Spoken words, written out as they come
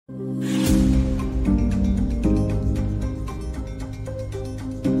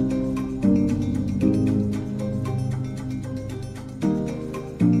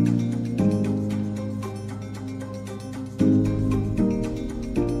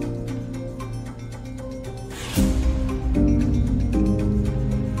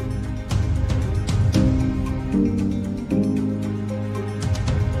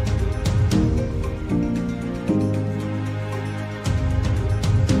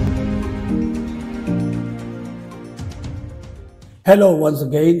Hello once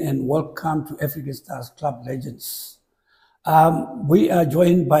again and welcome to African Stars Club Legends. We are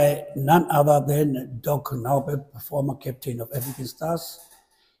joined by none other than Doc Naobeb, former captain of African Stars.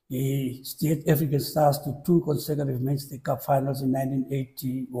 He steered African Stars to two consecutive Mainstay Cup finals in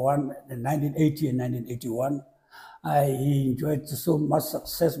 1980 and 1981. He enjoyed so much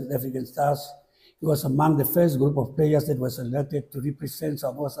success with African Stars. He was among the first group of players that were selected to represent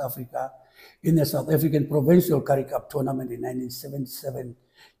South Africa in the South African Provincial Currie Cup tournament in 1977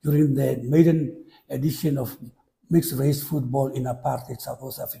 during the maiden edition of mixed race football in apartheid South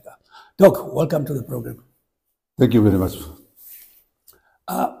Africa. Doc, welcome to the program. Thank you very much.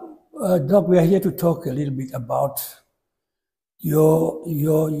 Doc, we are here to talk a little bit about your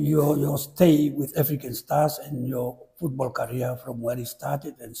stay with African Stars and your football career from where it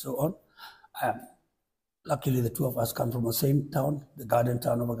started and so on. Luckily, the two of us come from the same town, the garden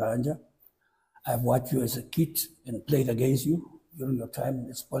town of Garanja. I've watched you as a kid and played against you during your time in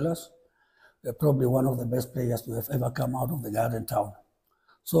the Spoilers. You're probably one of the best players to have ever come out of the garden town.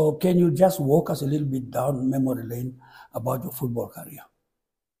 So can you just walk us a little bit down memory lane about your football career?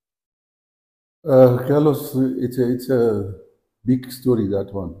 Carlos, it's a big story,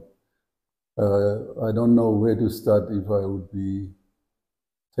 that one. I don't know where to start if I would be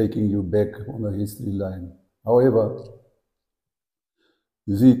taking you back on a history line. However,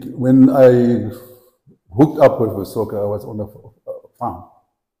 you see, when I hooked up with soccer, I was on a farm.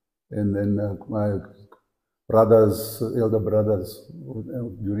 And then my brothers, elder brothers,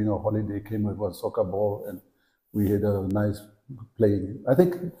 during a holiday came with a soccer ball and we had a nice playing. I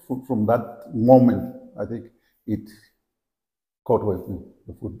think from that moment, I think it caught with me,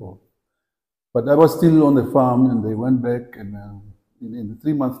 the football. But I was still on the farm and they went back and in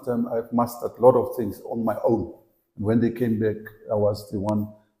 3 months' time, I've mastered a lot of things on my own. And when they came back, I was the one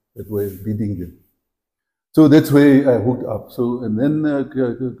that was leading them. So that's where I hooked up. So, and then I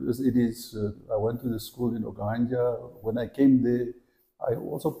went to the school in Oganja. When I came there, I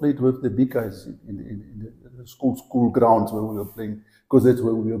also played with the big guys in the school grounds where we were playing, because that's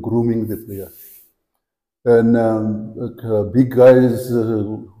where we were grooming the players. And big guys,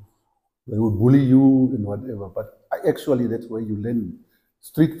 they would bully you and whatever, but actually that's where you learn.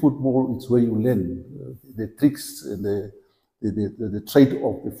 Street football, it's where you learn the tricks and the trait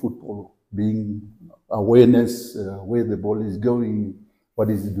of the football, being awareness, where the ball is going, what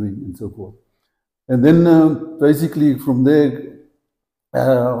is it doing, and so forth. And then basically from there,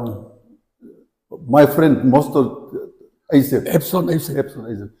 my friend, Epson,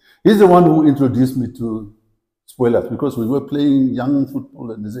 he's the one who introduced me to Spoilers, because we were playing young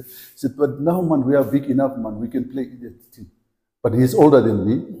football, and he said, but now, man, we are big enough, man, we can play in the team. But he's older than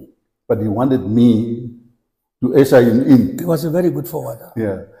me, but he wanted me to usher him in. He was a very good forward.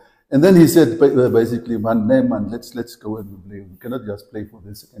 Yeah. And then he said, basically, man, let's go and play. We cannot just play for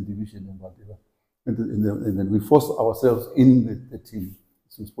the second division and whatever. And then we forced ourselves in the team,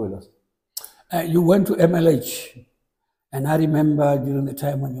 some Spoilers. You went to MLH, and I remember during the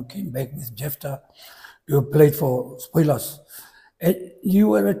time when you came back with Jefta, you played for Spoilers. You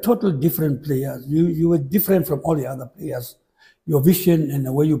were a total different player. You were different from all the other players, your vision and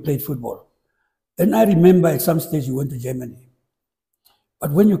the way you played football. Then I remember at some stage you went to Germany.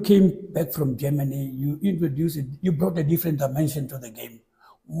 But when you came back from Germany, you brought a different dimension to the game.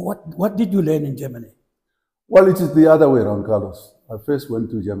 What did you learn in Germany? Well, it is the other way around, Carlos. I first went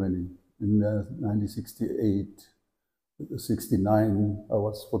to Germany in 1968. 69,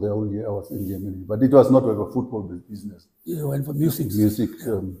 for the whole year I was in Germany. But it was not like a football business. You went for music.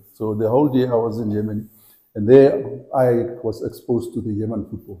 So the whole year I was in Germany. And there I was exposed to the German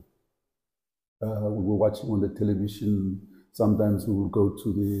football. We were watching on the television. Sometimes we would go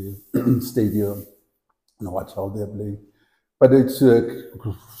to the stadium and watch how they're playing. But it's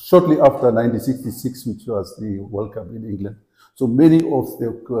shortly after 1966, which was the World Cup in England. So many of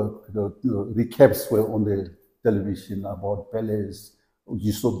the recaps were on the television about Pele's,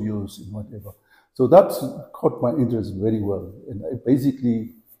 Eusebius, and whatever. So that caught my interest very well. And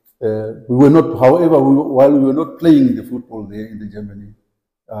basically, we were not, however, while we were not playing the football there in the Germany,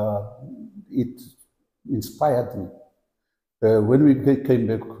 it inspired me. When we came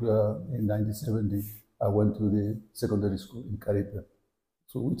back in 1970, I went to the secondary school in Karita,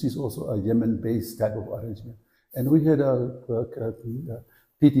 so which is also a Yemen-based type of arrangement. And we had a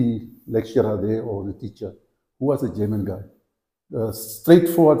PT lecturer there, or the teacher, who was a German guy. A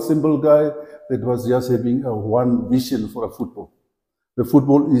straightforward, simple guy that was just having one vision for a football. The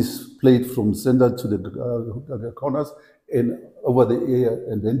football is played from center to the corners and over the air,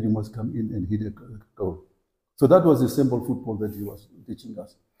 and then you must come in and hit a goal. So that was the simple football that he was teaching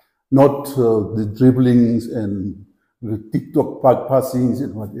us. Not the dribblings and the TikTok passings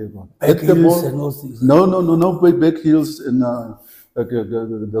and whatever. Back heels and those things. No back heels and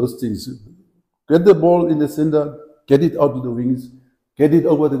those things. Get the ball in the center, get it out to the wings, get it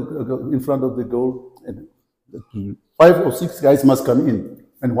over in front of the goal, and 5 or 6 guys must come in,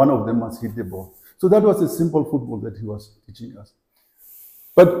 and one of them must hit the ball. So that was a simple football that he was teaching us.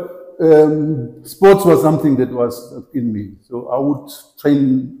 But sports was something that was in me. So I would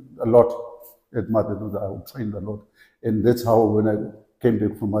train a lot at Mother Luther. I would train a lot. And that's how, when I came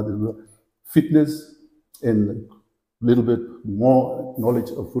back from Mother Luther, fitness and a little bit more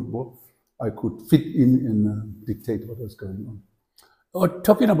knowledge of football, I could fit in and dictate what was going on. Oh,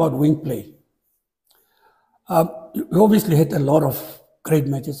 talking about wing play, you obviously had a lot of great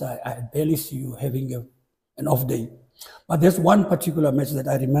matches. I barely see you having an off day. But there's one particular match that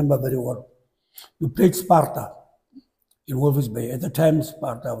I remember very well. You played Sparta in Walvis Bay. At the time,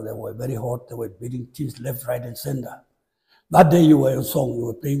 Sparta, they were very hot. They were beating teams left, right, and center. That day you were in Song. You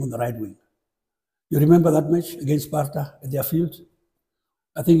were playing on the right wing. You remember that match against Sparta at their field?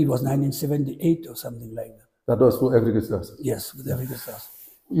 I think it was 1978 or something like that. That was for African Stars? Yes, with African Stars.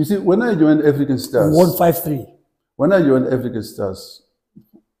 You see, when I joined African Stars... We won 5-3. When I joined African Stars,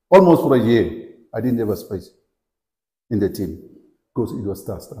 almost for a year, I didn't have a space in the team because it was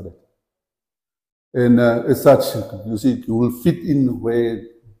star-studded. And as such, you see, you will fit in where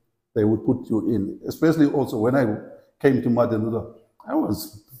they would put you in. Especially also when I came to Mother Luther, I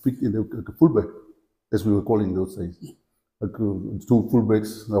was picked in the fullback, as we were calling those days. 2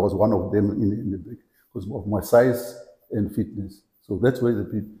 fullbacks, I was one of them in the back because of my size and fitness. So that's where the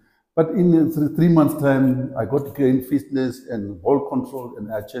pit. But in 3 months' time, I got to gain fitness and ball control,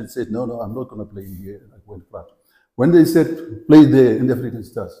 and I just said, no, I'm not going to play here. I went flat. When they said, play there in the African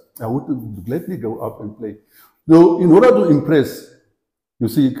Stars, I would gladly go up and play. So in order to impress, you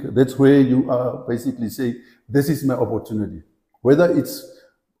see, that's where you are basically saying, this is my opportunity. Whether it's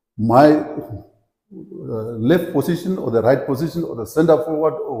my left position or the right position or the center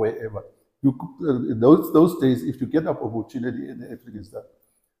forward or wherever. Those days, if you get an opportunity in the African Stars,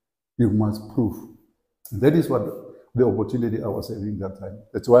 you must prove. That is what the opportunity I was having that time.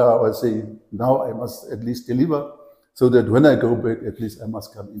 That's why I was saying, now I must at least deliver, so that when I go back, at least I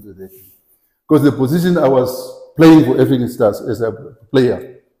must come into that team. Because the position I was playing for African Stars as a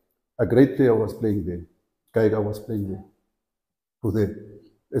player, a great player was playing there. Geiger was playing there. For there,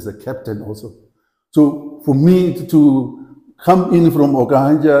 as a captain also. So for me to come in from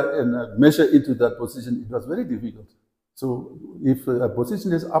Okahanja and measure into that position, it was very difficult. So if a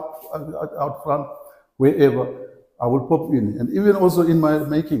position is up, out front, wherever, I will pop in. And even also in my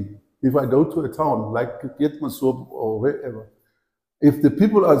making, if I go to a town like Ketmasop or wherever, if the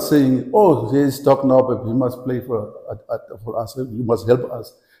people are saying, oh, here's Doc Naobeb, he must play for us, you must help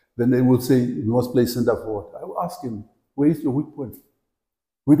us, then they will say, you must play center forward. I will ask him, where is your weak point?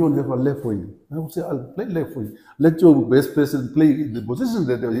 We don't have a left wing. I will say, I'll play left wing. Let your best person play in the position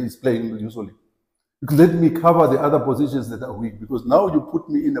that he's playing usually. Let me cover the other positions that are weak, because now you put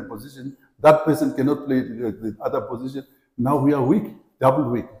me in a position, that person cannot play the other position. Now we are weak, double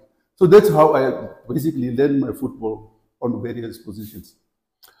weak. So that's how I basically learned my football on various positions.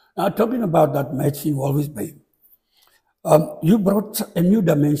 Now, talking about that match in Walvis Bay, you brought a new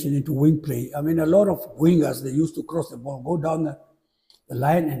dimension into wing play. I mean, a lot of wingers, they used to cross the ball, go down the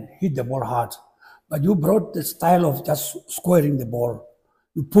line and hit the ball hard. But you brought the style of just squaring the ball.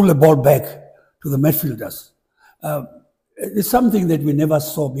 You pull the ball back to the midfielders. It's something that we never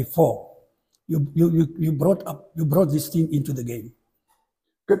saw before. You brought this thing into the game.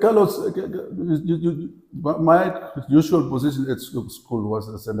 Carlos, my usual position at school was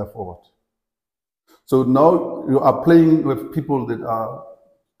a center forward. So now you are playing with people that are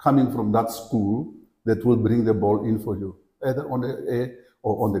coming from that school that will bring the ball in for you, either on the air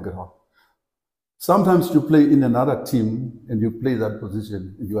or on the ground. Sometimes you play in another team and you play that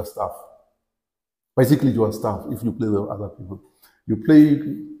position and you are staff. Basically, you are staff if you play with other people. You play,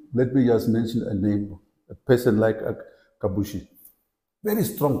 let me just mention a name, a person like Kabushi. Very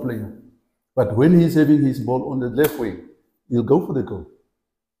strong player. But when he's having his ball on the left wing, he'll go for the goal.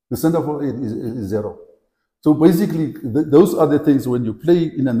 The center forward is 0. So basically, those are the things when you play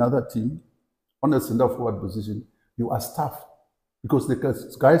in another team on a center forward position, you are staff. Because the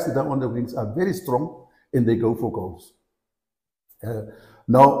guys that are on the wings are very strong and they go for goals.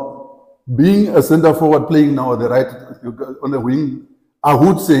 Now, being a center forward playing now on the right, on the wing, I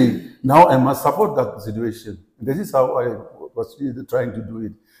would say, now I must support that situation. And this is how I was trying to do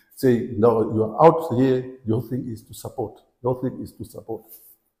it. Say, no, you are out here, your thing is to support. Your thing is to support.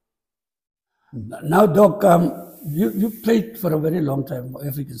 Now, Doc, you played for a very long time for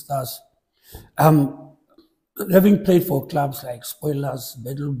African Stars. having played for clubs like Spoilers,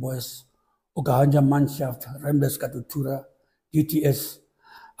 Battle Boys, Okahanja Mannschaft, Rembes Katutura, DTS,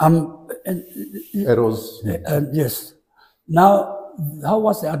 and Arrows. yes. Now, how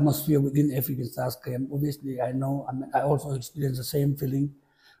was the atmosphere within African Stars camp? Obviously, I know, I also experienced the same feeling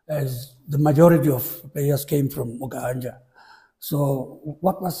as the majority of players came from Okahanja. So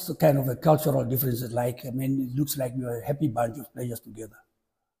what was the kind of a cultural differences like? I mean, it looks like you are a happy bunch of players together.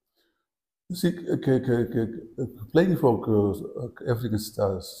 You see, playing for African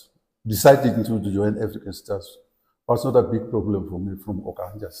Stars, deciding to join African Stars was not a big problem for me from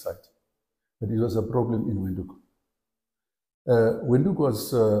Okahanja's side, but it was a problem in Windhoek. Windhoek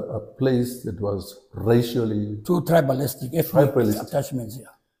was a place that was racially... Too tribalistic, ethnic attachments, yeah.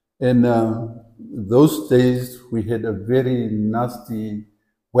 And those days, we had a very nasty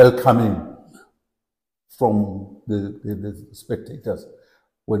welcoming from the spectators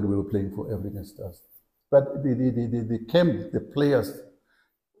when we were playing for African Stars. But the camp, the players,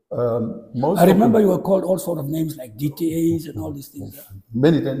 I remember you were called all sort of names like DTAs and all these things.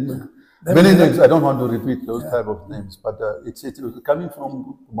 Many times. Many names, I don't want to repeat those type of names, but it's coming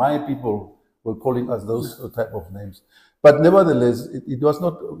from my people were calling us those type of names. But nevertheless, it was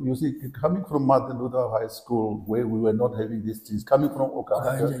not, you see, coming from Martin Luther High School, where we were not having these things, coming from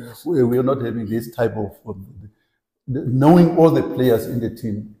Okahanja, yes, where we were not having this type of, knowing all the players in the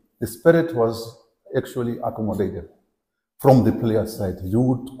team, the spirit was actually accommodated from the player side.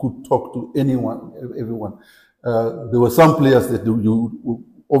 You could talk to anyone, everyone. There were some players that you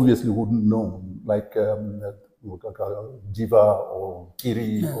obviously wouldn't know, like Jiva or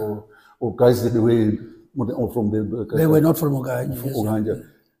Kiri, or guys that were from the... They were not from Okahanja. Yes.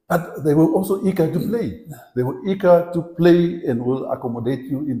 But they were also eager to play. They were eager to play and will accommodate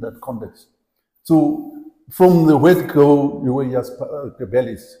you in that context. So from the word go, you were just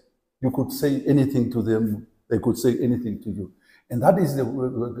rebellious. You could say anything to them. They could say anything to you. And that is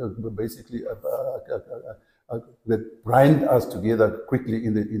basically that bind us together quickly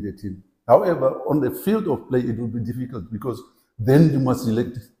in the team. However, on the field of play, it will be difficult because then you must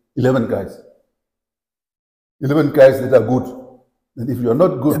select 11 guys. 11 guys that are good. And if you are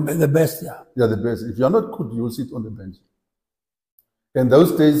not good... The best, yeah. Yeah, the best. If you are not good, you will sit on the bench. And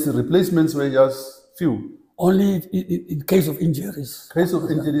those days, replacements were just few. Only in case of injuries. Case of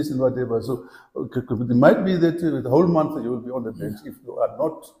injuries and whatever. So it might be that the whole month you will be on the bench if you are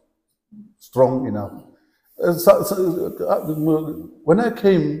not strong enough. When I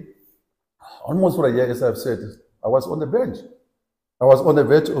came, almost for a year, as I've said, I was on the bench. I was on the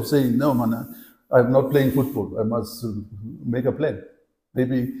verge of saying, no, man, I'm not playing football. I must make a plan.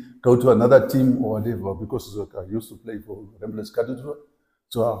 Maybe go to another team or whatever, because I used to play for Rembes Katutura.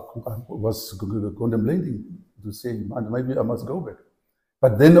 So I was contemplating to say, man, maybe I must go back.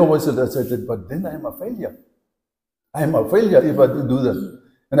 But then always I said, but then I am a failure. I am a failure if I do that.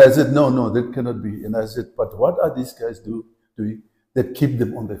 And I said, no, that cannot be. And I said, but what are these guys doing that keep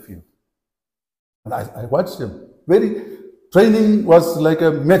them on the field? And I watched them. Training was like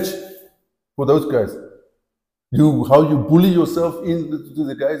a match for those guys. How you bully yourself into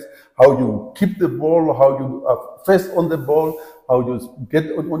the guys, how you keep the ball, how you are first on the ball, how you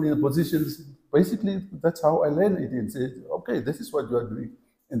get on the positions. Basically, that's how I learned it and said, okay, this is what you are doing.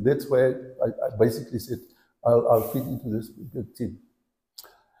 And that's where I basically said, I'll fit into this team.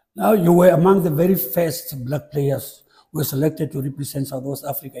 Now, you were among the very first black players who were selected to represent South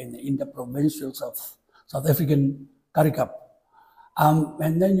Africa in the provincials of South African Currie Cup.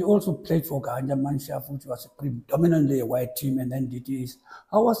 And then you also played for Okahanja Mannschaft, which was predominantly a white team, and then DTS.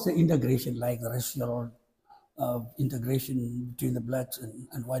 How was the integration like, the racial integration between the blacks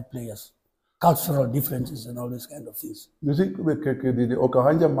and white players? Cultural differences and all these kind of things. You think the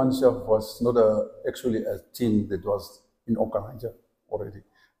Okahanja Mannschaft was not actually a team that was in Okahanja already.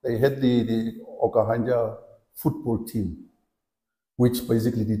 They had the Okahanja football team, which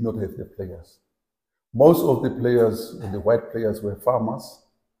basically did not have the players. Most of the players, the white players, were farmers.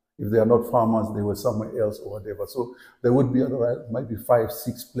 If they are not farmers, they were somewhere else or whatever. So there would be maybe 5,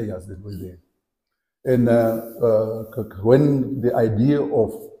 6 players that were there. And when the idea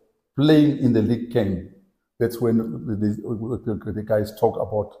of playing in the league came, that's when the guys talk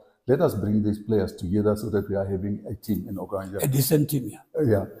about, let us bring these players together so that we are having a team in Okahanja. A decent team, yeah.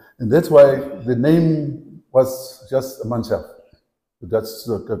 Yeah, and that's why the name was just a Mannschaft. That's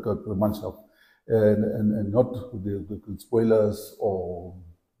the Mannschaft. And not the Spoilers or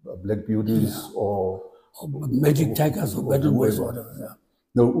Black Beauties or Magic Tigers or Battle Boys or whatever. Yeah.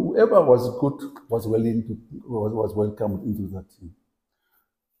 No, whoever was good was welcomed into that team.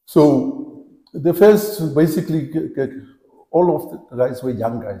 So the first, basically, all of the guys were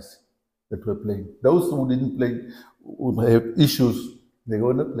young guys. that were playing. Those who didn't play, who have issues, they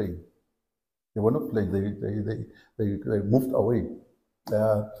were not playing. They were not playing. They moved away.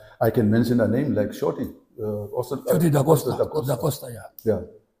 I can mention a name like Shorty. Shorty da Costa, yeah. Yeah.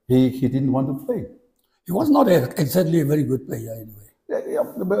 He didn't want to play. He was not exactly a very good player anyway. Yeah,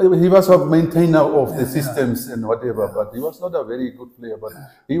 but he was a maintainer of the systems and whatever, but he was not a very good player. But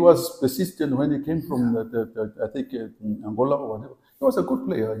he was persistent when he came from, I think, Angola or whatever. He was a good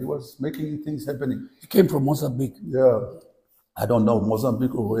player. He was making things happening. He came from Mozambique. Yeah. I don't know,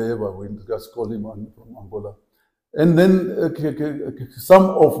 Mozambique or wherever, we just call him from Angola. And then some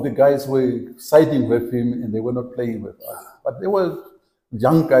of the guys were siding with him and they were not playing with us. But they were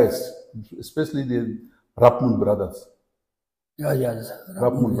young guys, especially the Rapmun brothers. Yeah, yeah.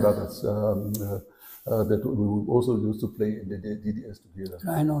 Rapmun brothers. That we also used to play in the DDS together.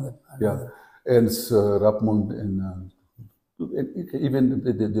 I know that. I know that. And Rapmun and even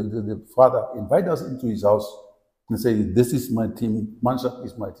the father invited us into his house and say, "This is my team, Manshak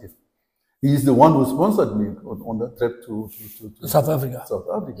is my team." He is the one who sponsored me on the trip to South Africa. South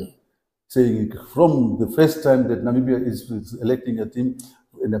Africa, saying from the first time that Namibia is electing a team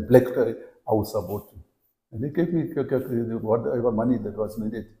in a black I will support you. And they gave me whatever money that was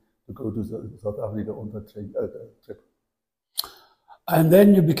needed to go to South Africa on that trip. And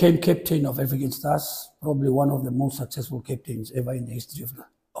then you became captain of African Stars, probably one of the most successful captains ever in the history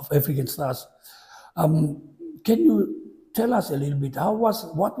of African Stars. Can you tell us a little bit,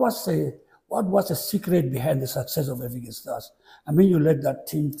 what was the secret behind the success of African Stars? I mean, you led that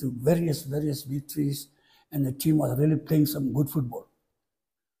team to various victories, and the team was really playing some good football.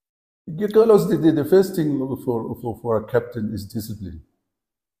 Carlos, the first thing for a captain is discipline.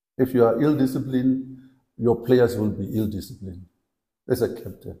 If you are ill-disciplined, your players will be ill-disciplined. As a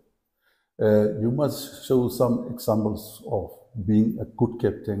captain, you must show some examples of being a good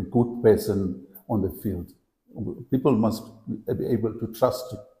captain, good person on the field. People must be able to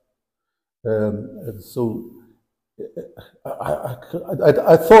trust you. So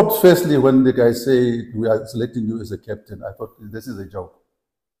I thought firstly when the guys say we are selecting you as a captain, I thought this is a joke.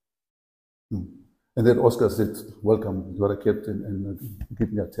 And then Oscar said, "Welcome, you are a captain," and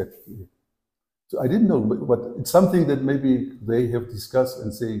give me a tap. So I didn't know, but it's something that maybe they have discussed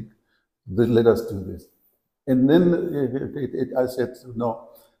and say, "Let us do this." And then I said, "No,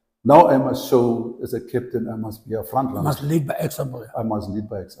 now I must show as a captain, I must be a frontliner. You must lead by example." I must lead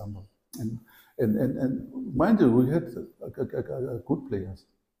by example. And mind you, we had good players.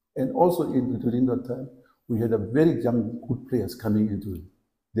 And also during that time, we had a very young good players coming into it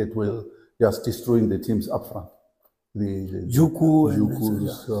that were just destroying the teams up front. The Jukus,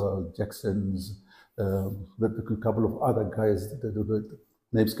 Jacksons, a couple of other guys, the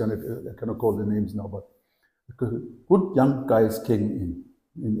names I cannot call the names now, but good young guys came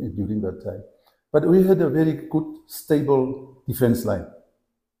in during that time. But we had a very good, stable defense line.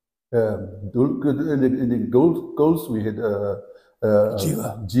 In the goals, we had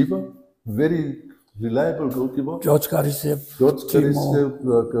Jiva, very reliable goalkeeper. George Karisep,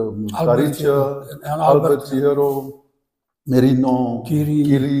 Albert Tihero, Merino,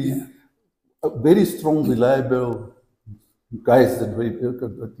 Kiri. Very strong, reliable guys that were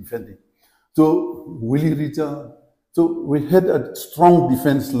defending. So Willie Rita. So we had a strong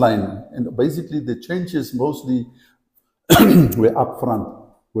defense line, and basically the changes mostly were up front,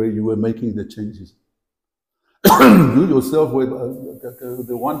 where you were making the changes. You yourself were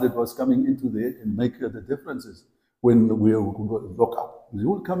the one that was coming into there and make the differences when we lock up. You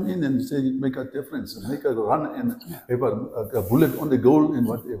will come in and say, make a difference, and make a run and have a bullet on the goal and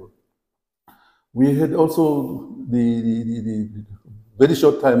whatever. We had also the very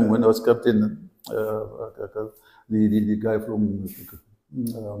short time when I was captain, the guy from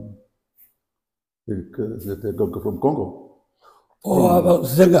Congo. Oh,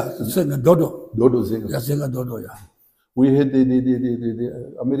 Zenga, Dodo. Dodo Zenga. Yeah, Zenga Dodo, yeah. We had the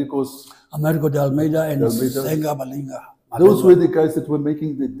Americo de Almeida and Zenga Balinga. Those were the guys that were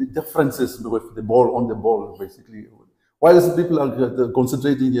making the differences with the ball, on the ball, basically. While people are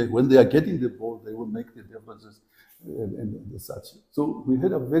concentrating here, when they are getting the ball, they will make the differences and such. So we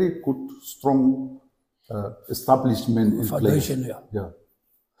had a very good, strong establishment in foundation, place. Yeah.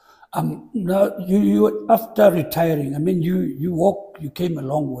 Now you after retiring, I mean, you came a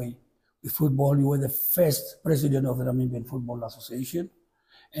long way with football. You were the first president of the Namibian Football Association,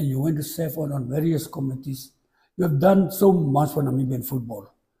 and you went to serve on various committees. You have done so much for Namibian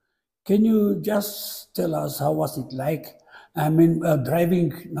football. Can you just tell us how was it like? I mean,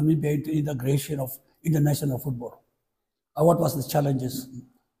 driving Namibia into integration of international football. What was the challenges?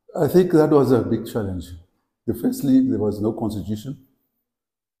 I think that was a big challenge. Firstly, there was no constitution.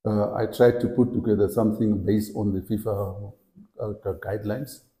 I tried to put together something based on the FIFA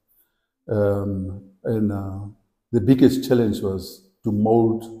guidelines. The biggest challenge was to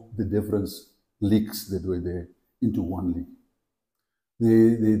mold the different leagues that were there into one league.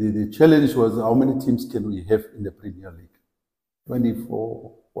 The challenge was how many teams can we have in the Premier League?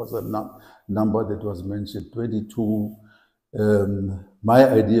 24 was a number that was mentioned, 22. My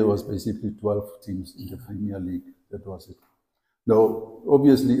idea was basically 12 teams in the Premier League. That was it. Now,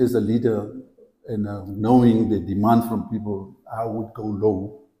 obviously, as a leader and knowing the demand from people, I would go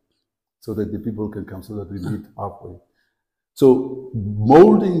low so that the people can come, so that we meet halfway. So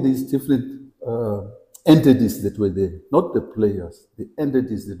molding these different entities that were there, not the players, the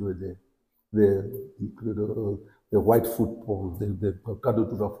entities that were there, the white football, the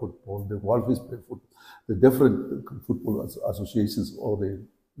Kadutura football, the Walvis Bay football, the different football associations or the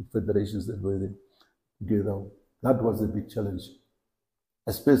federations that were there together. That was a big challenge.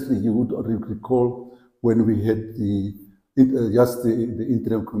 Especially, you would recall when we had the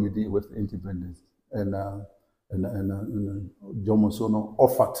interim committee with independence, and Jomo Sono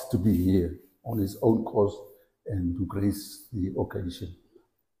offered to be here on his own cause and to grace the occasion.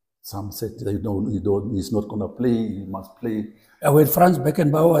 Some said he's not going to play, he must play. With Franz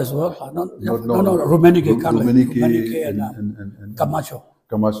Beckenbauer as well? Rummenigge and Camacho.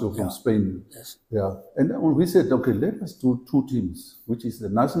 Camacho from Spain. Yes. Yeah. And we said, okay, let us do two teams, which is the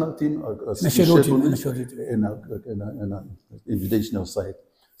national team, and an invitational side,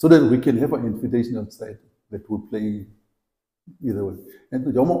 so that we can have an invitational side that will play either way. And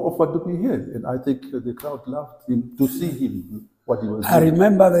Jomo offered to be here, and I think the crowd loved him to see him. What he was I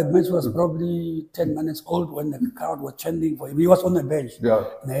remember the match was probably 10 minutes old when the crowd was chanting for him. He was on the bench. Yeah.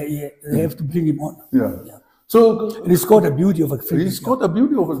 They have to bring him on. Yeah. So and he scored a beauty of a free. He scored a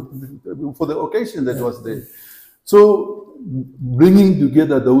beauty of for the occasion that was there. So bringing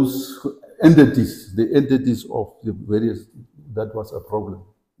together those entities, the entities of the various, that was a problem.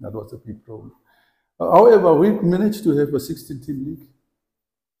 That was a big problem. However, we managed to have a 16-team league,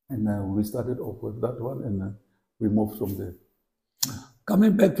 and we started off with that one, and we moved from there.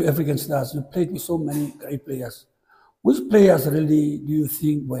 Coming back to African Stars, you played with so many great players. Which players really do you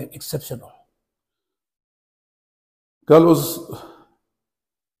think were exceptional? Carlos,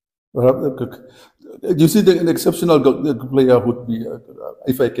 you see, an exceptional player would be,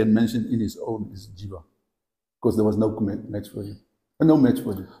 if I can mention in his own, is Jiva, because there was no match for him. No match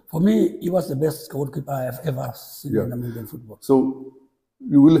for him. For me, he was the best goalkeeper I have ever seen in American football. So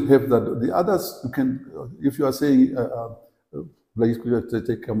you will have that. The others, you can, if you are saying,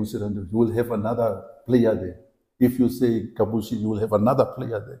 take Kamusi, you will have another player there. If you say Kabushi, you will have another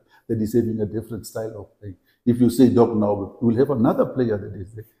player there that is having a different style of playing. If you say Doc Naobeb, you will have another player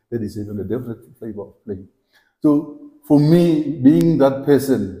that is having a different flavor of playing. So for me, being that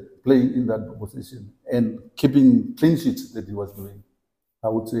person playing in that position and keeping clean sheets that he was doing, I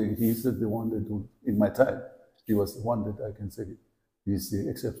would say he's the one that, in my time, he was the one that I can say he's the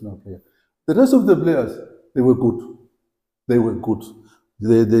exceptional player. The rest of the players, they were good. They were good.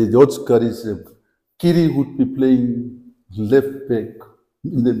 The George Curry's Kiri would be playing left back,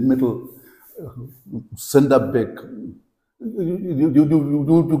 in the middle, center back.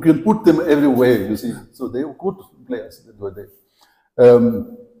 You can put them everywhere, you see. So they were good players that were there.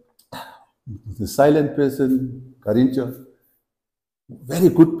 The silent person, Karincha, very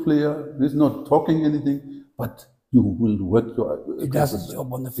good player. He's not talking anything, but you will work your... He does his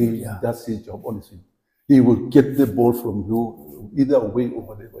job on the field, He does his job on the field. He will get the ball from you, either way or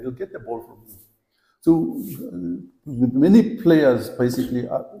whatever. He'll get the ball from you. So many players, basically,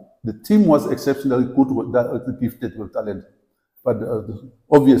 the team was exceptionally good, gifted with talent. But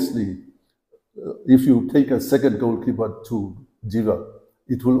obviously, if you take a second goalkeeper to Jiva,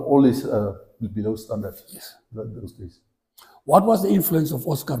 it will always be below standard. Yes. Those days. What was the influence of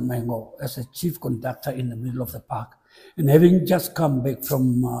Oscar Mengo as a chief conductor in the middle of the park? And having just come back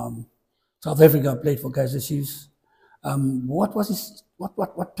from South Africa, played for Kaizer Chiefs, what was his,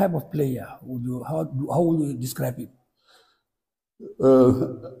 what type of player would you, how would you describe him?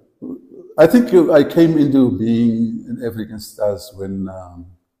 I think I came into being an African Stars when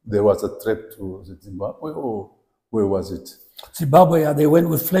there was a threat to Zimbabwe, or where was it? Zimbabwe, they went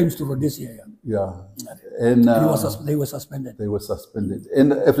with flames to Rhodesia. Yeah. And they were suspended. They were suspended.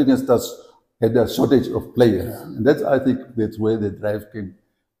 And the African Stars had a shortage of players. Yeah. And that's, I think, that's where the drive came,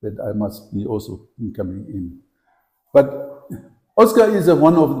 that I must be also coming in. But Oscar is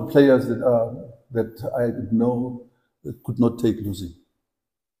one of the players that I know could not take losing.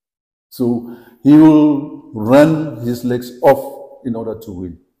 So he will run his legs off in order to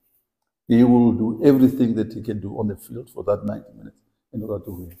win. He will do everything that he can do on the field for that 90 minutes. in order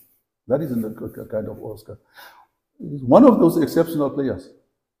to win. That is a kind of Oscar. He's one of those exceptional players.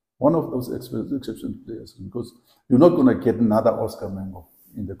 One of those exceptional players, because you're not going to get another Oscar Mengo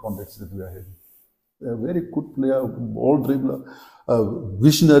in the context that we are having. A very good player, ball dribbler,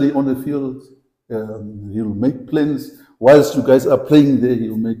 visionary on the field. He'll make plans. Whilst you guys are playing there,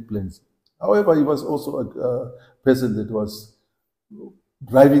 he'll make plans. However, he was also a person that was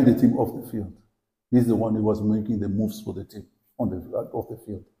driving the team off the field. He's the one who was making the moves for the team off the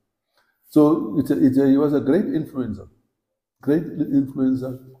field. So he was a great influencer. Great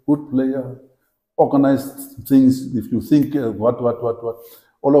influencer, good player, organized things. If you think what,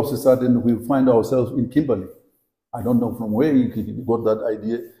 all of a sudden we find ourselves in Kimberley. I don't know from where he got that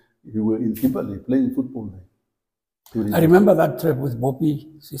idea. We were in Kimberley playing football there. I remember that trip with Bobby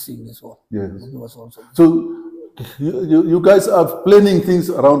Sissing as well. Yes. Bobby was also. So you guys are planning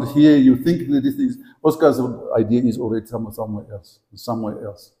things around here. You think that this is Oscar's idea is already somewhere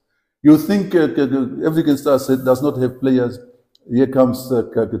else. You think African Stars does not have players. Here comes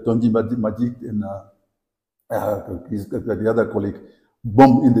Tonji Majid and the other colleague,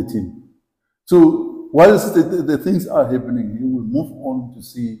 bomb in the team. So whilst the things are happening, you will move on to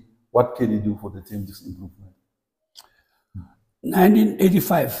see what can you do for the team, this improvement.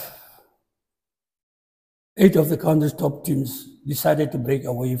 1985, 8 of the country's top teams decided to break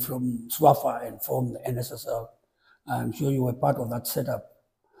away from SWAFA and form the NSSL. I'm sure you were part of that setup.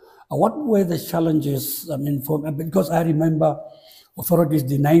 What were the challenges? I mean, because I remember authorities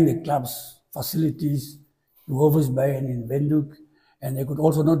denying the clubs facilities in Hovis Bay and in Windhoek, and they could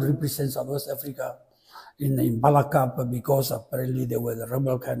also not represent South West Africa in the Impala Cup because apparently they were the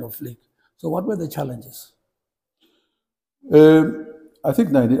rebel kind of league. So what were the challenges? I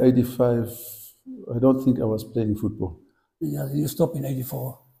think 1985, I don't think I was playing football. Yeah, you stopped in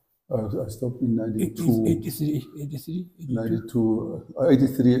 84. I stopped in 92. 83, 92,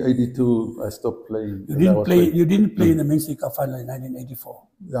 83, 82, I stopped playing. You didn't play in the Men's League Cup final in 1984.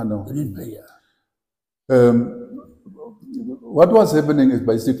 Yeah, no. You didn't play, yeah. What was happening is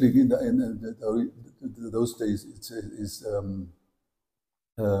basically in those days,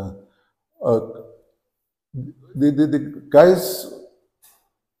 the guys,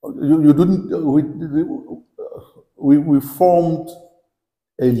 we formed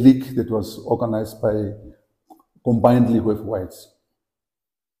a league that was organized by combinedly with whites.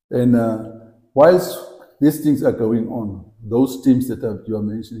 And whilst these things are going on, those teams that you are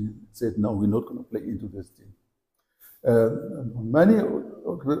mentioning said, no, we're not going to play into this team. The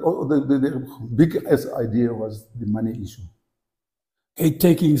biggest idea was the money issue. Gate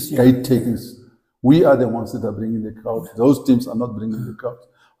takings. Yeah. Gate takings. We are the ones that are bringing the crowd. Those teams are not bringing the crowd.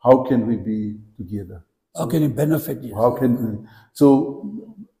 How can we be together? How can it benefit you? How can we? So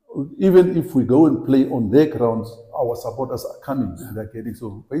even if we go and play on their grounds, our supporters are coming. Yeah. They're getting,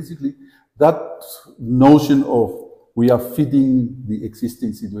 so basically, that notion of we are feeding the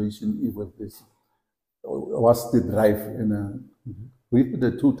existing situation with this was the drive. And we did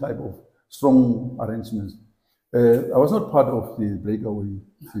the two type of strong arrangements. I was not part of the breakaway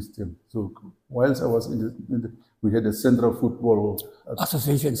system. So whilst I was we had a Central Football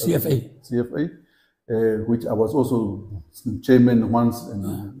Association, CFA, which I was also chairman once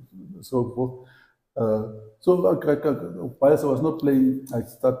and so forth. So whilst I was not playing, I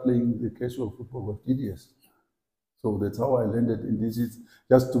started playing the casual football with GDS. So that's how I landed in this,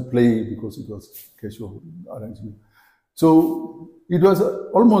 just to play because it was casual arrangement. So it was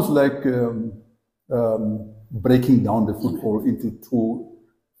almost like breaking down the football into two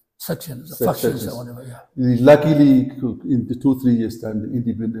sections or whatever. Yeah. Luckily, in the 2-3 years' time, the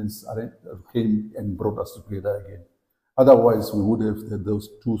independence came and brought us together again. Otherwise, we would have had those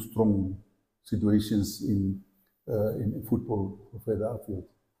two strong situations in football further afield.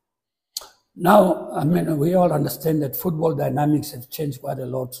 Now, I mean, we all understand that football dynamics have changed quite a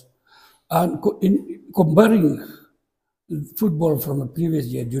lot. And in comparing football from the previous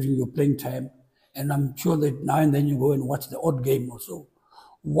year during your playing time, and I'm sure that now and then you go and watch the odd game or so,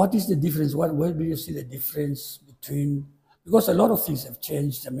 what is the difference? Where do you see the difference between, because a lot of things have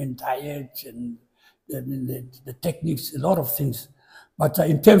changed, I mean, diet and the techniques, a lot of things. But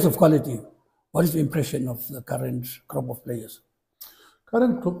in terms of quality, what is the impression of the current crop of players?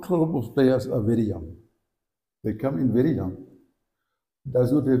 Current crop of players are very young. They come in very young.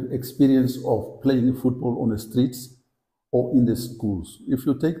 Does not have experience of playing football on the streets or in the schools. If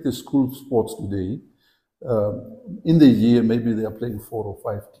you take the school sports today, in the year, maybe they are playing 4 or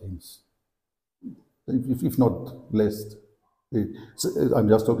 5 games, if not less. I'm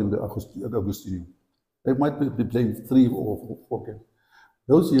just talking about Agustino. They might be playing 3 or 4 games.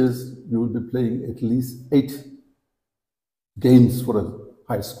 Those years, you will be playing at least 8 games for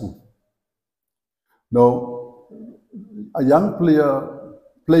a high school. Now, a young player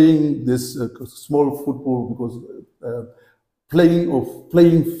playing this small football because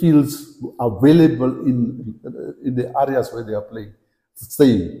playing fields available in the areas where they are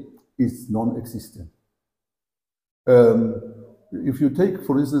staying is non-existent. If you take,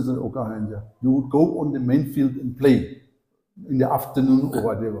 for instance, in Okahanja, you would go on the main field and play in the afternoon or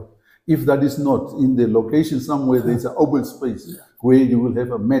whatever. If that is not in the location somewhere, there's an open space where you will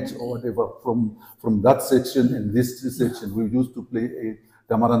have a match or whatever from that section and this section. We used to play a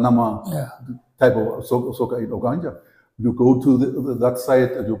Damaranama type of soccer in Okahanja. You go to that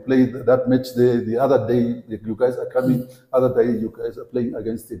side and you play that match there. The other day, you guys are coming. Other day, you guys are playing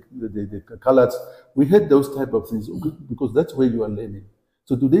against the colors. We had those type of things because that's where you are learning.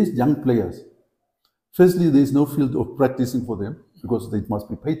 So today's young players, firstly, there is no field of practicing for them because they must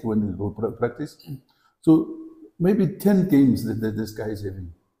be paid when they go practice. So maybe 10 games that this guy is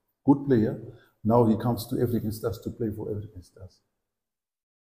having. Good player. Now he comes to African Stars to play for African Stars.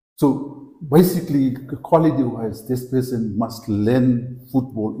 So basically, quality-wise, this person must learn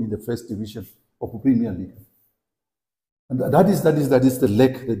football in the first division of the Premier League. And that is the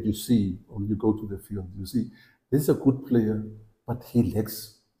lack that you see when you go to the field. You see, this is a good player, but he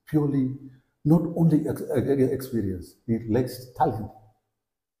lacks purely, not only experience, he lacks talent.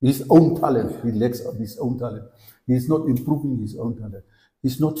 His own talent, he lacks his own talent. He's not improving his own talent.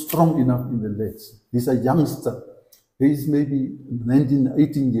 He's not strong enough in the legs. He's a youngster. He's maybe 19,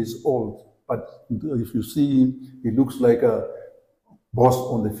 18 years old, but if you see him, he looks like a boss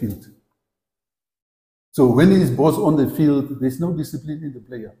on the field. So when he's boss on the field, there's no discipline in the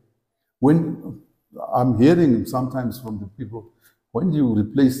player. When I'm hearing sometimes from the people, when you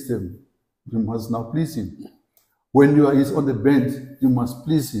replace them, you must now please him. When he's on the bench, you must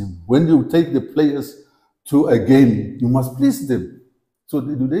please him. When you take the players to a game, you must please them. So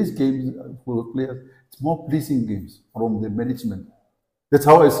today's games for players, it's more pleasing games from the management. That's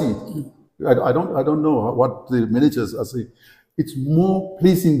how I see it. I don't know what the managers are saying. It's more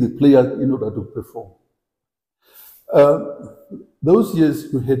pleasing the player in order to perform. Those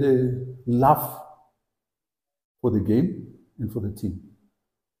years we had a love for the game and for the team.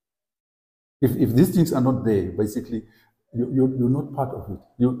 If these things are not there, basically, you're not part of it.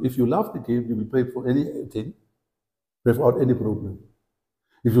 If you love the game, you will play for any team without any problem.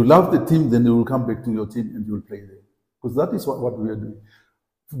 If you love the team, then you will come back to your team and you will play there. Because that is what we are doing.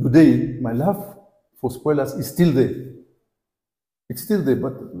 Today, my love for spoilers is still there. It's still there,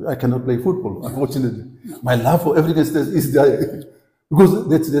 but I cannot play football, unfortunately. My love for African Stars is there. Because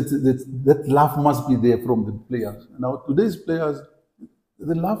that love must be there from the players. Now, today's players,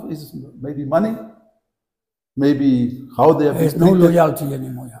 the love is maybe money, maybe how they are. There's no loyalty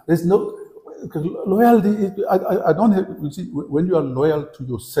anymore. Yeah. There's no loyalty. I don't have. You see, when you are loyal to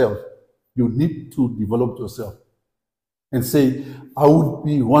yourself, you need to develop yourself and say, I would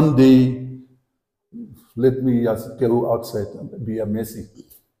be one day. Let me just go outside and be a Messi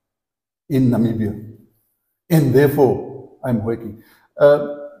in Namibia, and therefore I'm working.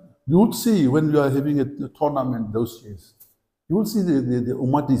 You would see when you are having a tournament those years. You will see the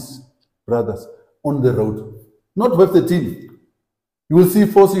Umatis brothers on the road, not with the team. You will see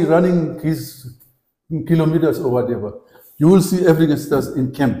Fosi running his kilometers or whatever. You will see African Stars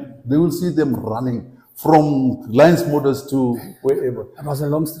in camp. They will see them running from Lions Motors to wherever. It was a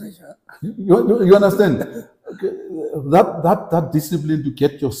long stretch. Huh? You understand? Okay. That discipline to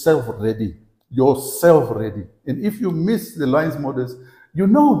get yourself ready. And if you miss the Lions Motors, you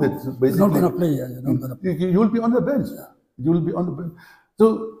know that basically you're not going to play. You're not going to play. You will be on the bench. Yeah. You will be on the bench.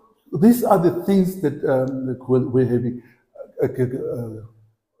 So these are the things that we're having.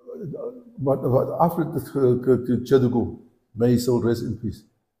 But after Chedugo, may his soul rest in peace.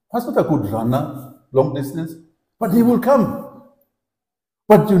 Was not a good runner, long distance, but he will come.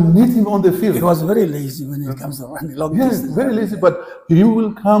 But you need him on the field. He was very lazy when it comes to running long distance. Yes, very lazy, but he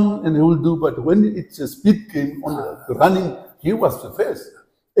will come and he will do. But when it's a speed game on the running, he was the first.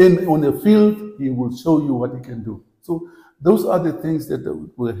 And on the field, he will show you what he can do. So those are the things that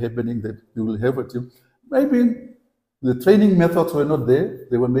were happening that you will have a team. Maybe the training methods were not there.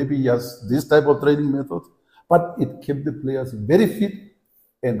 They were maybe just this type of training method, but it kept the players very fit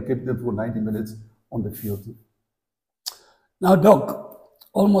and kept them for 90 minutes on the field. Now, Doc,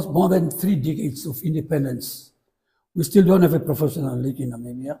 almost more than 3 decades of independence, we still don't have a professional league in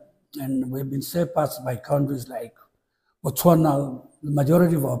Namibia, and we've been surpassed by countries like Botswana. The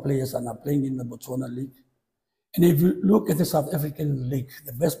majority of our players are now playing in the Botswana league. And if you look at the South African league,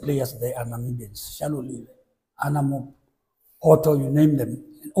 the best players there are Namibians, Shalulile, Naobeb, Otto, you name them.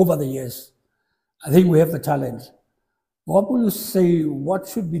 And over the years, I think we have the talent What will you say, what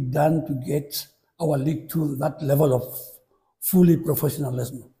should be done to get our league to that level of fully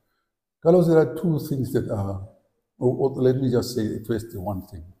professionalism? Carlos, there are two things that are, or let me just say first the one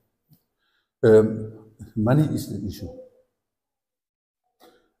thing. Money is the issue.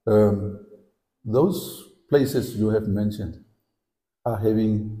 Those places you have mentioned are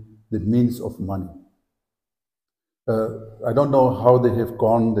having the means of money. I don't know how they have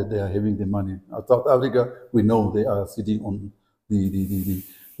gone that they are having the money. South Africa, we know they are sitting on the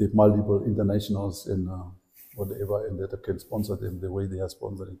multiple internationals and whatever, and that can sponsor them the way they are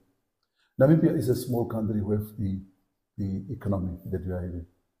sponsoring. Namibia is a small country with the economy that we are having.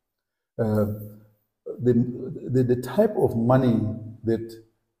 The type of money that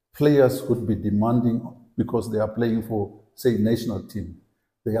players would be demanding because they are playing for, say, national team,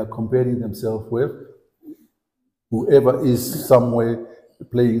 they are comparing themselves with whoever is somewhere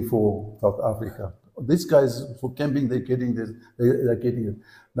playing for South Africa. These guys, for camping, they're getting this, they're getting it.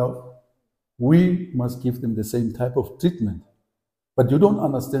 Now, we must give them the same type of treatment. But you don't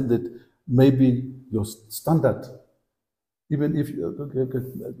understand that maybe your standard, even if,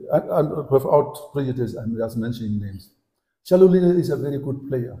 without prejudice, I'm just mentioning names. Shalulile is a very good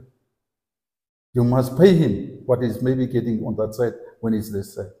player. You must pay him what he's maybe getting on that side when he's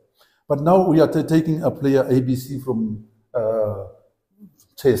this side. But now we are taking a player ABC from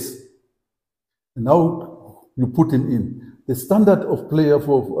chess. And now you put him in. The standard of player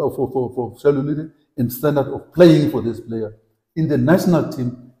for Shalulile and standard of playing for this player in the national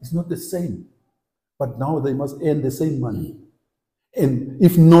team is not the same. But now they must earn the same money. And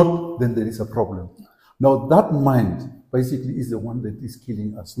if not, then there is a problem. Now that mind basically is the one that is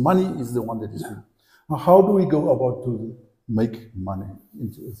killing us. Money is the one that is killing. Now how do we go about to make money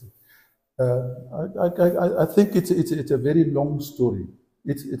into it? I think it's a very long story.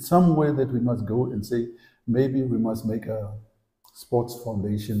 It's somewhere that we must go and say, maybe we must make a sports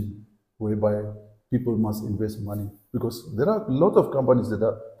foundation whereby people must invest money. Because there are a lot of companies that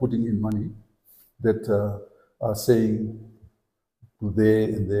are putting in money that are saying there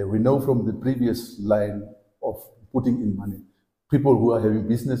and there. We know from the previous line of putting in money, people who are having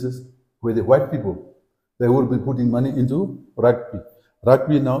businesses were the white people. They will be putting money into rugby.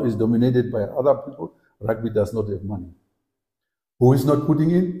 Rugby now is dominated by other people. Rugby does not have money. Who is not putting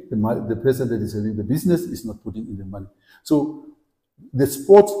in? The person that is having the business is not putting in the money. So the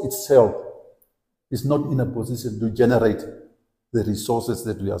sport itself is not in a position to generate the resources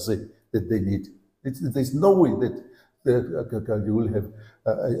that we are saying that they need. There's no way that you will have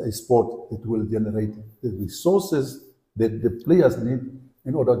a sport that will generate the resources that the players need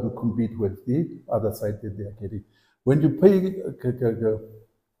in order to compete with the other side that they are getting. When you pay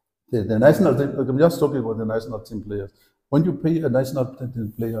the national team, I'm just talking about the national team players. When you pay a national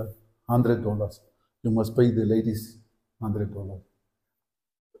team player $100, you must pay the ladies $100.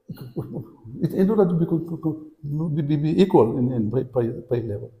 In order to be equal in pay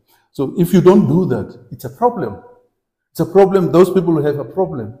level. So if you don't do that, it's a problem. It's a problem. Those people who have a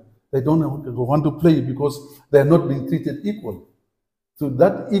problem, they don't want to play because they are not being treated equal. So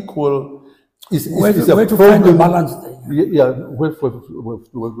that equal is a problem. To find the balance there. Yeah, with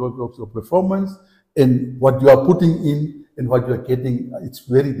performance and what you are putting in and what you are getting, it's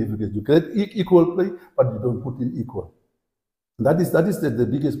very difficult. You get equal play, but you don't put in equal. That is the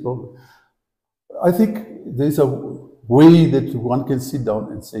biggest problem. I think there is a way that one can sit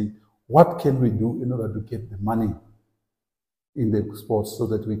down and say, what can we do in order to get the money in the sports so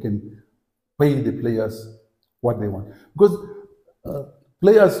that we can pay the players what they want? Because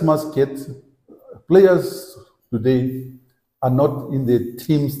players today are not in the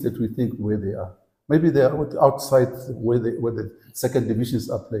teams that we think where they are. Maybe they are outside where the second divisions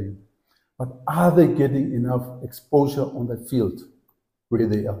are playing. But are they getting enough exposure on the field where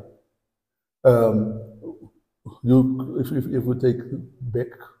they are? If we take back,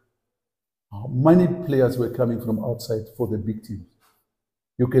 many players were coming from outside for the big teams.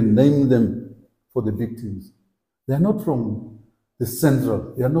 You can name them for the big teams. They are not from the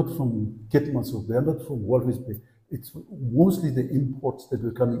Central. They are not from Keetmanshoop. They are not from Walvis Bay. It's mostly the imports that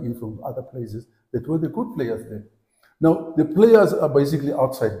were coming in from other places that were the good players there. Now, the players are basically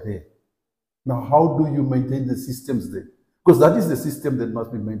outside there. Now, how do you maintain the systems there? Because that is the system that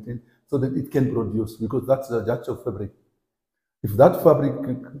must be maintained so that it can produce, because that's the judge of fabric. If that fabric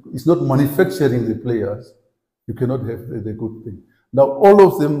is not manufacturing the players, you cannot have the good thing. Now, all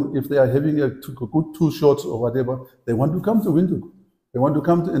of them, if they are having a good 2 shots or whatever, they want to come to Windhoek. They want to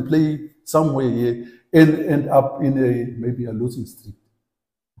come and play somewhere here and end up in maybe a losing streak.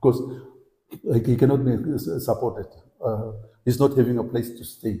 Because he cannot be supported. He's not having a place to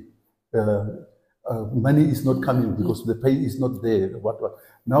stay. money is not coming because the pay is not there. What?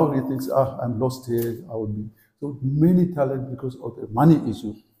 Now he thinks, I'm lost here. I will be. So many talent because of the money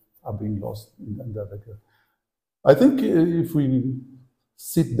issue are being lost in that regard. I think if we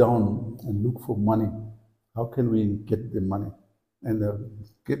sit down and look for money, how can we get the money? And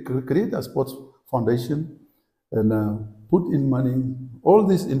create a sports foundation and put in money. All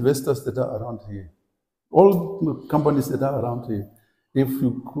these investors that are around here, all the companies that are around here, if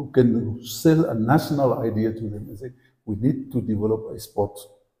you can sell a national idea to them and say, we need to develop a sport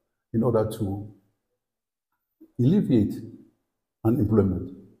in order to alleviate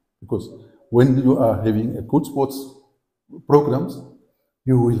unemployment. Because when you are having a good sports programs,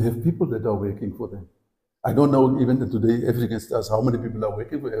 you will have people that are working for them. I don't know even today, African Stars, how many people are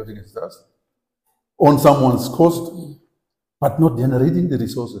working for African Stars on someone's cost, but not generating the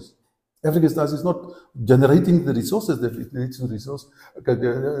resources. African Stars is not generating the resources that it needs to resource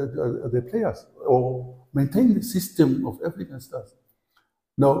the players or maintain the system of African Stars.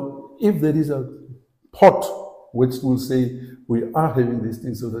 Now, if there is a pot which will say we are having these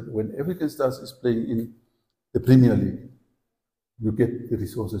things so that when African Stars is playing in the Premier League, you get the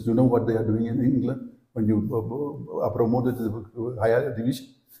resources. You know what they are doing in England? When you are promoted to the higher division,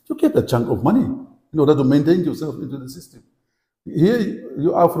 you get a chunk of money in order to maintain yourself into the system. Here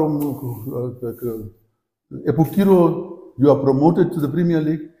you are from Epukiro, you are promoted to the Premier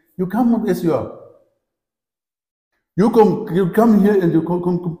League, you come as you are. You come here and you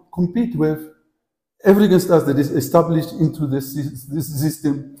compete with African Stars that is established into this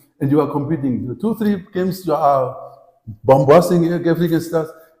system, and you are competing. 2-3 games you are bombasting African Stars,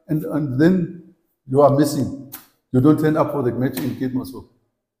 and then you are missing. You don't turn up for the match in Cape Maso.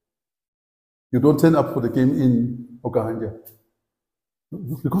 You don't turn up for the game in Okahanja.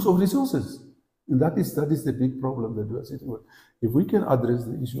 Because of resources. And that is the big problem that we are sitting with. If we can address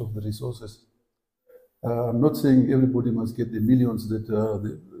the issue of the resources, I'm not saying everybody must get the millions that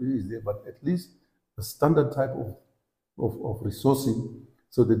is there, but at least a standard type of resourcing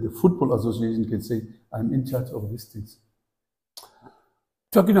so that the Football Association can say, I'm in charge of these things.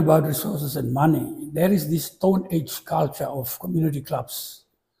 Talking about resources and money, there is this Stone Age culture of community clubs.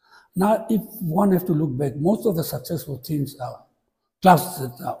 Now, if one has to look back, most of the successful teams are clubs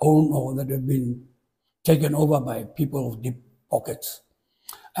that are owned or that have been taken over by people with deep pockets.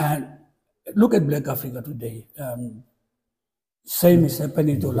 And look at Black Africa today. Same is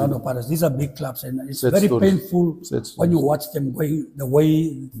happening to Orlando Pirates. These are big clubs, and it's very painful when you watch them going the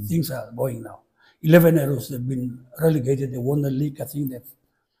way things are going now. 11 Arrows have been relegated. They won the league, I think,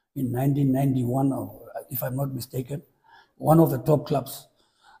 in 1991, or if I'm not mistaken, one of the top clubs.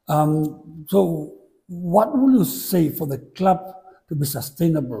 So what will you say for the club to be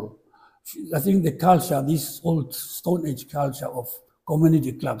sustainable? I think the culture, this old Stone Age culture of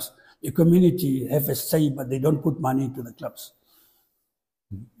community clubs, the community have a say, but they don't put money into the clubs.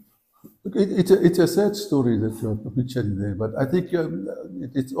 It's a sad story that you're picturing there, but I think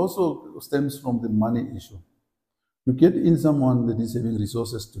it also stems from the money issue. You get in someone that is having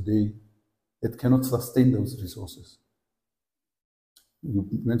resources today that cannot sustain those resources. You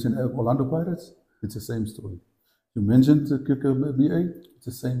mentioned Orlando Pirates, it's the same story. You mentioned BA, it's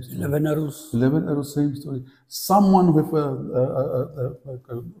the same story. 11 Arrows. 11 Arrows, same story. Someone with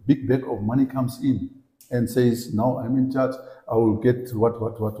a big bag of money comes in and says, now I'm in charge, I will get what.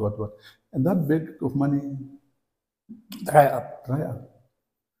 And that bag of money dry up.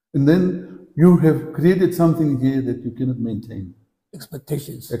 And then you have created something here that you cannot maintain.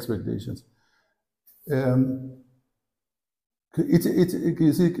 Expectations.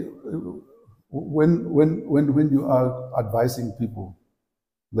 You see, when you are advising people,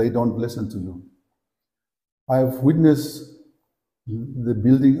 they don't listen to you. I have witnessed the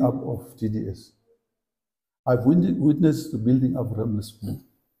building up of GDS. I've witnessed the building up of Ramles.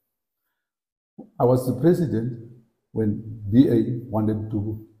 I was the president when BA wanted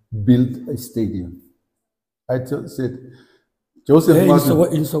to build a stadium. I said, Joseph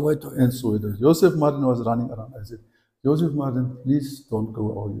Martin. In Soweto. Joseph Martin was running around. I said, Joseph Martin, please don't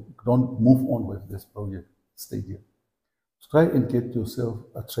move on with this project, stadium. Try and get yourself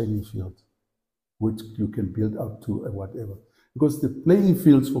a training field, which you can build up to whatever. Because the playing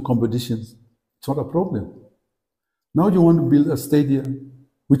fields for competitions, it's not a problem. Now you want to build a stadium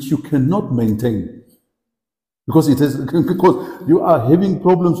which you cannot maintain. Because you are having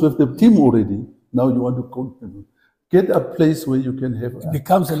problems with the team already. Now you want to get a place where you can have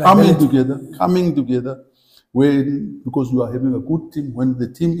coming together. Because you are having a good team, when the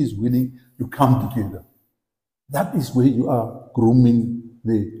team is winning, you come together. That is where you are grooming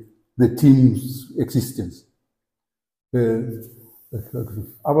the team's existence. Abasep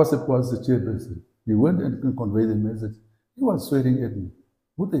was the chairperson. He went and conveyed the message. He was swearing at me.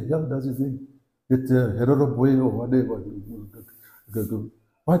 What the hell does he think? That Herero boy or whatever.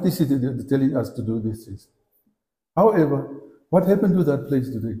 What is it telling us to do these things? However, what happened to that place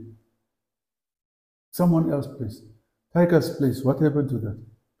today? Someone else's place. Tiger's place, what happened to that?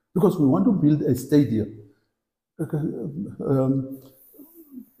 Because we want to build a stadium.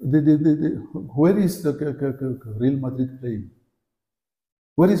 Where is the Real Madrid playing?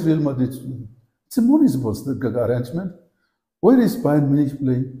 Where is Real Madrid? It's a municipal arrangement. Where is Bayern Munich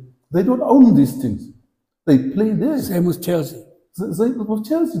playing? They don't own these things. They play there. Same with Chelsea.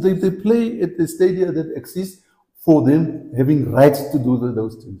 They play at the stadium that exists for them having rights to do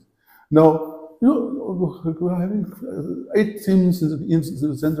those things. Now, we're having 8 teams in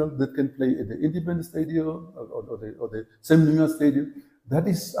the central that can play at the Independence Stadium or the Semlinga Stadium. That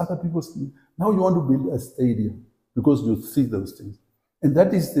is other people's. Now you want to build a stadium because you see those things. And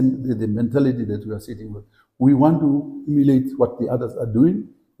that is the mentality that we are sitting with. We want to emulate what the others are doing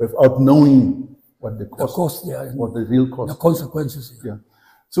without knowing what the cost what the real cost, the consequences. Yeah.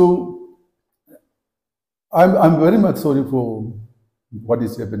 So I'm very much sorry for what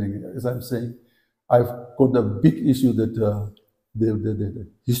is happening. As I'm saying, I've got a big issue that the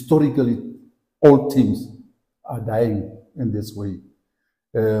historically all teams are dying in this way.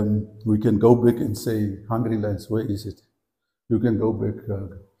 We can go back and say, Hungry Lions, where is it? You can go back,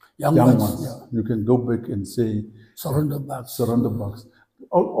 Young Ones. Yeah. You can go back and say, Surrender Bucks.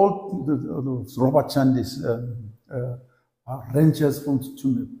 All those Robert Chandis, Rangers from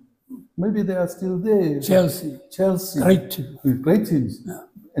Chune. Maybe they are still there. Chelsea. Great teams. Yeah.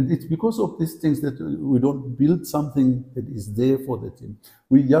 And it's because of these things that we don't build something that is there for the team.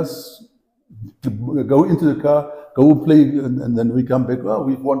 We just go into the car, go play, and then we come back, oh,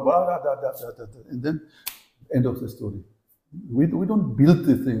 we won, and then end of the story. We don't build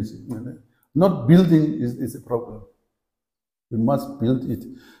the things. Not building is a problem. We must build it.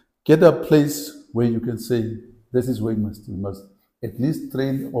 Get a place where you can say, this is where we must at least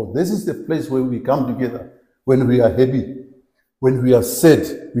train, or this is the place where we come together when we are happy. When we are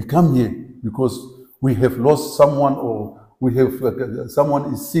sad, we come here because we have lost someone or we have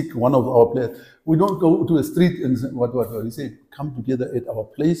someone is sick, one of our players. We don't go to a street and say, what. We say, come together at our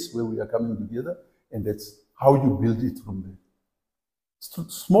place where we are coming together, and that's how you build it from there.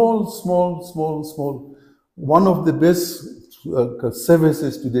 Small. One of the best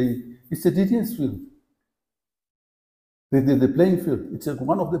services today is the DDS field. The playing field. It's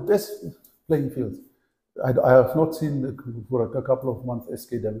one of the best playing fields. I have not seen for a couple of months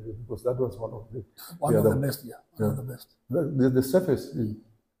SKW because that was one of the best. One of the best. The surface,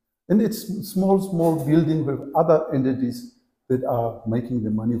 and it's small building with other entities that are making the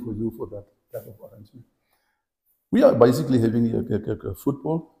money for you for that type of arrangement. We are basically having a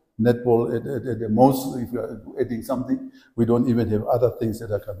football, netball at the most. If you are adding something, we don't even have other things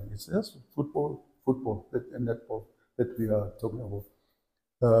that are coming. It's just football, and netball that we are talking about.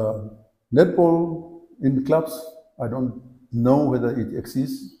 Netball in clubs, I don't know whether it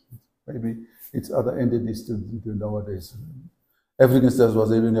exists. Maybe it's other entities to do nowadays. African Stars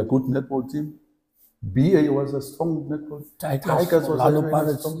was having a good netball team. BA was a strong netball. Tigers was Orlando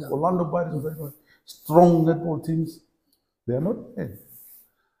Pirates was very strong netball teams. They are not there.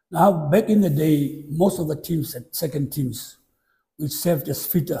 Now, back in the day, most of the teams had second teams, which served as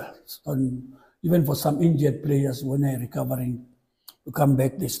fitters. Even for some injured players, when they're recovering to come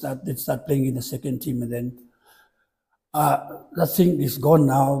back, they start playing in the second team, and then that thing is gone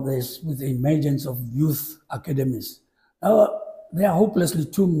now. There's with the emergence of youth academies. Now there are hopelessly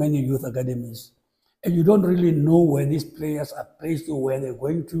too many youth academies, and you don't really know where these players are placed or where they're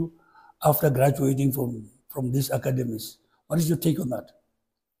going to after graduating from these academies. What is your take on that?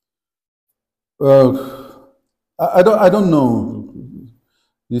 I don't know.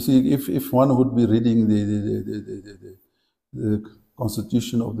 You see, if one would be reading the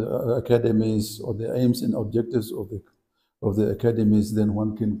constitution of the academies or the aims and objectives of the academies, then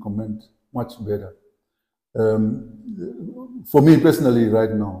one can comment much better. For me personally,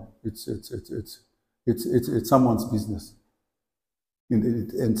 right now, it's someone's business.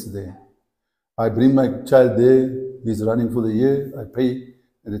 It ends there. I bring my child there. He's running for the year. I pay.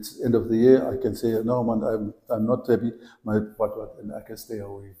 And it's end of the year. I can say, no, man, I'm not happy. And I can stay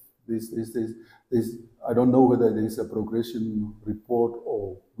away. I don't know whether there is a progression report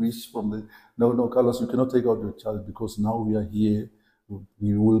or wish from the. No, Carlos, you cannot take out your child because now we are here.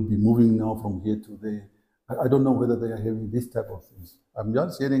 We will be moving now from here to there. I don't know whether they are having this type of things. I'm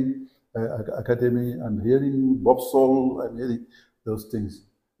just hearing academy. I'm hearing Bobsol. I'm hearing those things.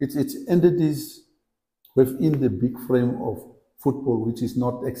 It's entities within the big frame of football which is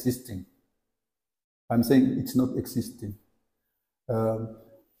not existing. I'm saying it's not existing. The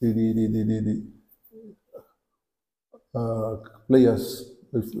players,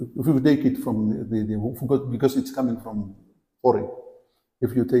 if you take it from because it's coming from foreign,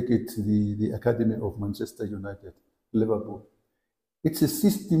 if you take it the Academy of Manchester United, Liverpool, it's a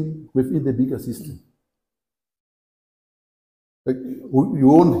system within the bigger system. Like, you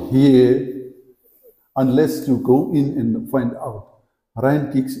won't hear unless you go in and find out.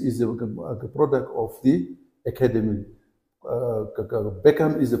 Ryan Giggs is a product of the academy.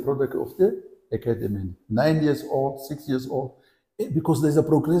 Beckham is a product of the academy. 9 years old, 6 years old, because there's a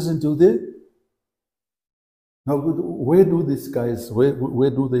progression to the. Now, where do these guys? Where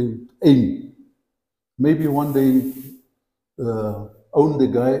do they aim? Maybe one day own the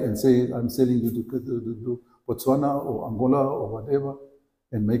guy and say, "I'm selling you to Botswana or Angola or whatever,"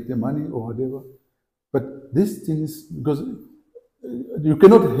 and make the money or whatever. But these things, because you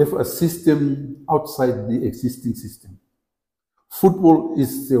cannot have a system outside the existing system. Football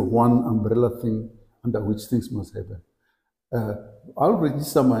is the one umbrella thing under which things must happen. I'll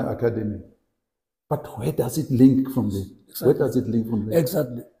register my academy, but where does it link from there? Exactly. Where does it link from there?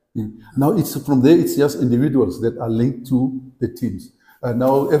 Exactly. Yeah. Now it's from there. It's just individuals that are linked to the teams.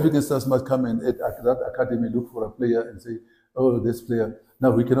 Now African Stars must come and at that academy look for a player and say, "Oh, this player.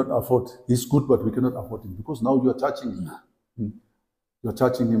 Now we cannot afford. He's good, but we cannot afford him because now you are charging him. You're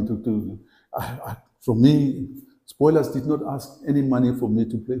charging him to for me, Spoilers did not ask any money for me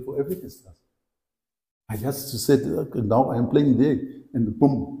to play for African Stars. I just said, okay, now I'm playing there, and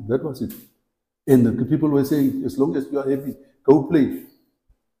boom, that was it. And the people were saying, as long as you are happy, go play.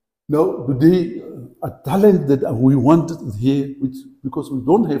 Now, today, a talent that we want here, because we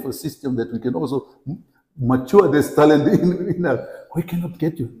don't have a system that we can also mature this talent in we cannot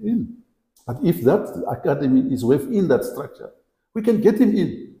get you in. But if that academy is within that structure, we can get him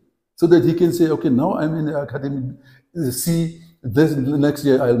in so that he can say, okay, now I'm in the academy C, this next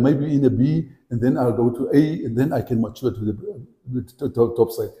year I'll maybe in a B, and then I'll go to A, and then I can mature to the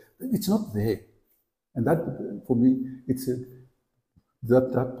top side. It's not there. And that, for me, it's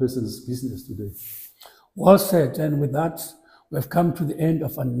that person's business today. Well said. And with that, we've come to the end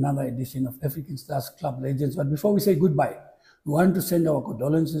of another edition of African Stars Club Legends. But before we say goodbye, we want to send our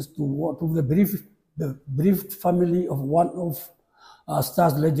condolences to the bereaved family of one of our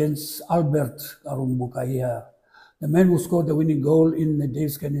Stars legends, Albert Karumbuka, the man who scored the winning goal in the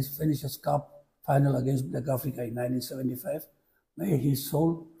Davis Finishers Cup final against Black Africa in 1975. May his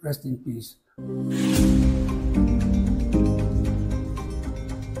soul rest in peace.